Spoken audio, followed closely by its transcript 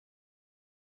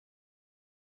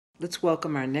Let's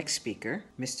welcome our next speaker,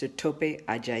 Mr. Tope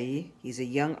Ajayi. He's a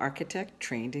young architect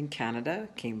trained in Canada,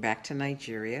 came back to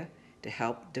Nigeria to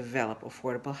help develop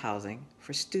affordable housing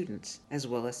for students, as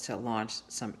well as to launch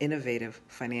some innovative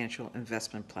financial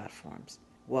investment platforms.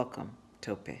 Welcome,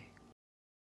 Tope.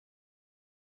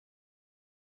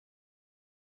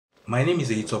 My name is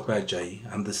Eyitope Ajayi.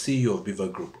 I'm the CEO of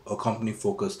BVER Group, a company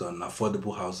focused on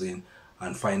affordable housing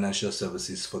and financial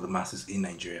services for the masses in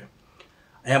Nigeria.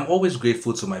 I am always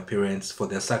grateful to my parents for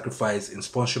their sacrifice in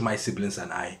sponsoring my siblings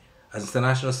and I as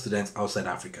international students outside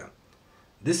Africa.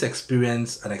 This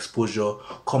experience and exposure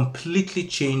completely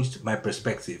changed my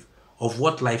perspective of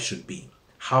what life should be,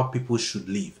 how people should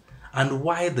live, and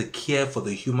why the care for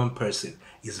the human person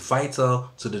is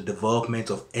vital to the development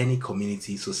of any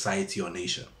community, society, or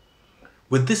nation.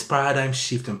 With this paradigm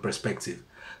shift in perspective,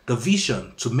 the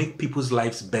vision to make people's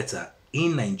lives better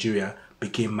in Nigeria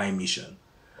became my mission.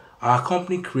 Our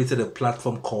company created a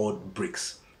platform called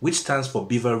BRICS, which stands for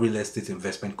BVER Real Estate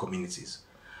Investment Communities.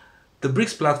 The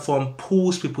BRICS platform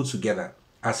pulls people together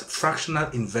as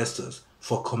fractional investors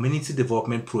for community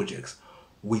development projects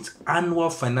with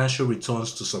annual financial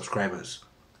returns to subscribers.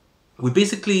 We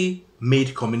basically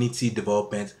made community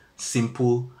development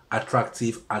simple,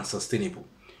 attractive, and sustainable.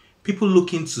 People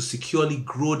looking to securely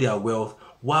grow their wealth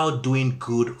while doing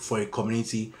good for a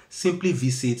community simply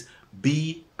visit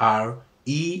BREICS.com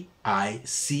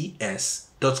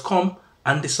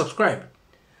and they subscribe.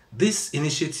 This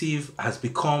initiative has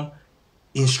become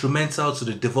instrumental to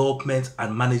the development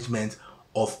and management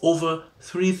of over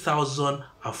 3,000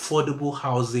 affordable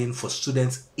housing for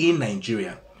students in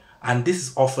Nigeria, and this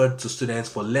is offered to students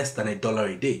for less than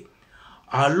 $1 a day.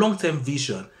 Our long-term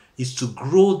vision is to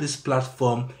grow this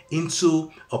platform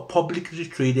into a publicly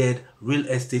traded real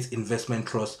estate investment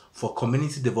trust for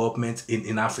community development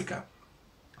in Africa.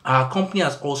 Our company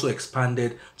has also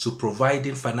expanded to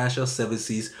providing financial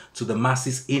services to the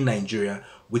masses in Nigeria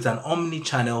with an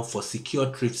omni-channel for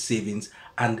secure thrift savings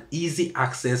and easy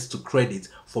access to credit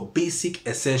for basic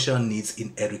essential needs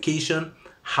in education,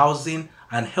 housing,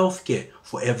 and healthcare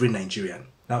for every Nigerian.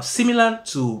 Now, similar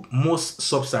to most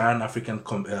sub-Saharan African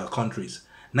countries,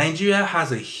 Nigeria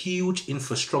has a huge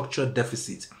infrastructure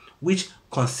deficit, which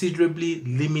considerably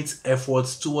limits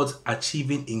efforts towards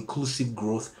achieving inclusive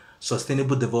growth,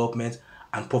 sustainable development,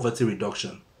 and poverty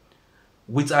reduction.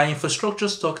 With our infrastructure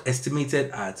stock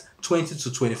estimated at 20 to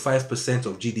 25%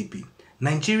 of GDP,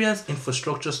 Nigeria's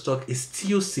infrastructure stock is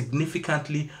still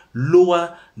significantly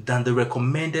lower than the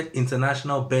recommended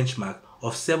international benchmark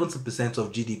of 70%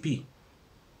 of GDP.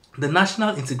 The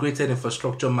National Integrated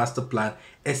Infrastructure Master Plan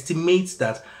estimates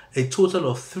that a total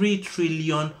of $3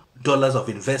 trillion of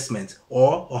investment,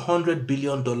 or $100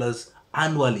 billion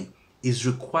annually, is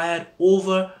required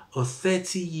over a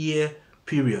 30-year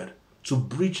period to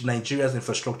bridge Nigeria's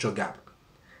infrastructure gap.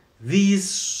 These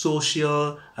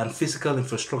social and physical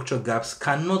infrastructure gaps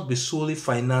cannot be solely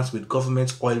financed with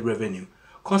government oil revenue.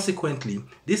 Consequently,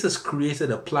 this has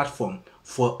created a platform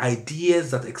for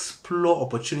ideas that explore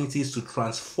opportunities to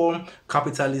transform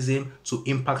capitalism to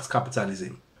impact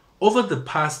capitalism. Over the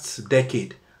past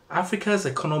decade, Africa's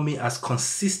economy has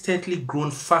consistently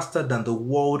grown faster than the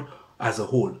world as a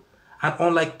whole. And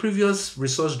unlike previous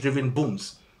resource-driven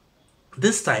booms,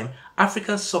 this time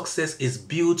Africa's success is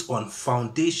built on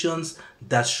foundations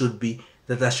that should be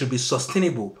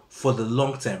sustainable for the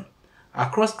long term.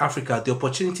 Across Africa, the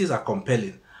opportunities are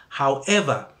compelling.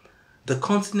 However, the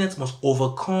continent must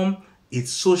overcome its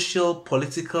social,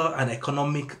 political, and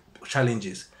economic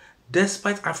challenges.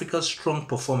 Despite Africa's strong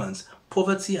performance,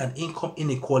 poverty and income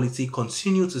inequality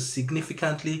continue to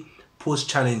significantly pose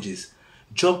challenges.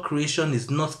 Job creation is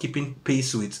not keeping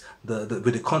pace with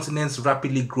the continent's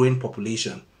rapidly growing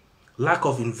population. Lack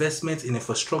of investment in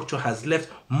infrastructure has left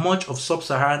much of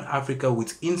sub-Saharan Africa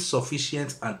with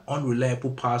insufficient and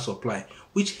unreliable power supply,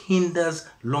 which hinders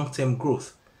long-term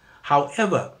growth.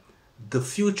 However, the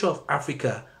future of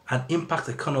Africa and impact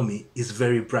economy is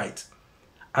very bright,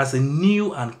 as a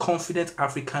new and confident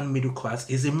African middle class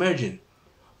is emerging,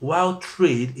 while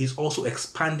trade is also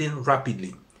expanding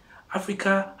rapidly.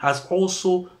 Africa has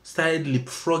also started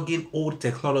leapfrogging old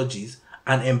technologies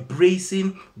and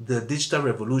embracing the digital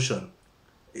revolution.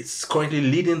 It's currently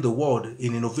leading the world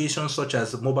in innovations such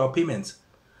as mobile payments.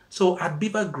 So at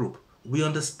BVER Group, we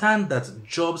understand that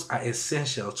jobs are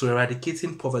essential to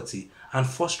eradicating poverty and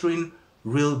fostering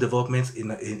real development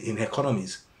in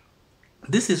economies.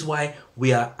 This is why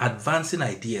we are advancing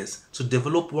ideas to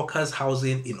develop workers'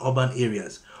 housing in urban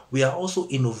areas. We are also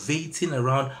innovating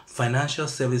around financial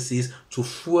services to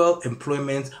fuel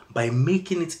employment by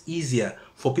making it easier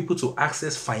for people to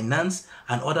access finance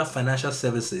and other financial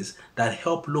services that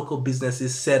help local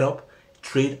businesses set up,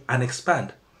 trade, and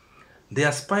expand. The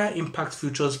Aspire Impact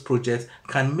Futures project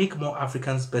can make more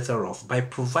Africans better off by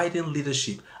providing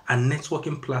leadership and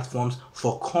networking platforms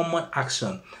for common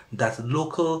action that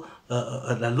local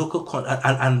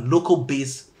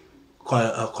based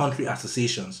country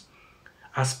associations.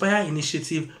 Aspire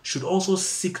initiative should also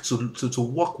seek to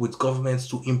work with governments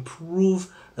to improve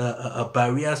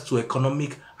barriers to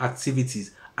economic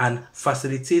activities and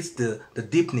facilitate the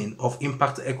deepening of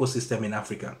impact ecosystem in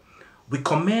Africa. We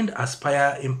commend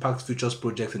Aspire Impact Futures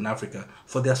Project in Africa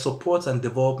for their support and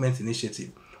development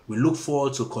initiative. We look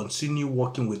forward to continue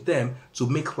working with them to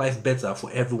make life better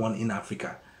for everyone in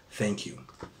Africa. Thank you.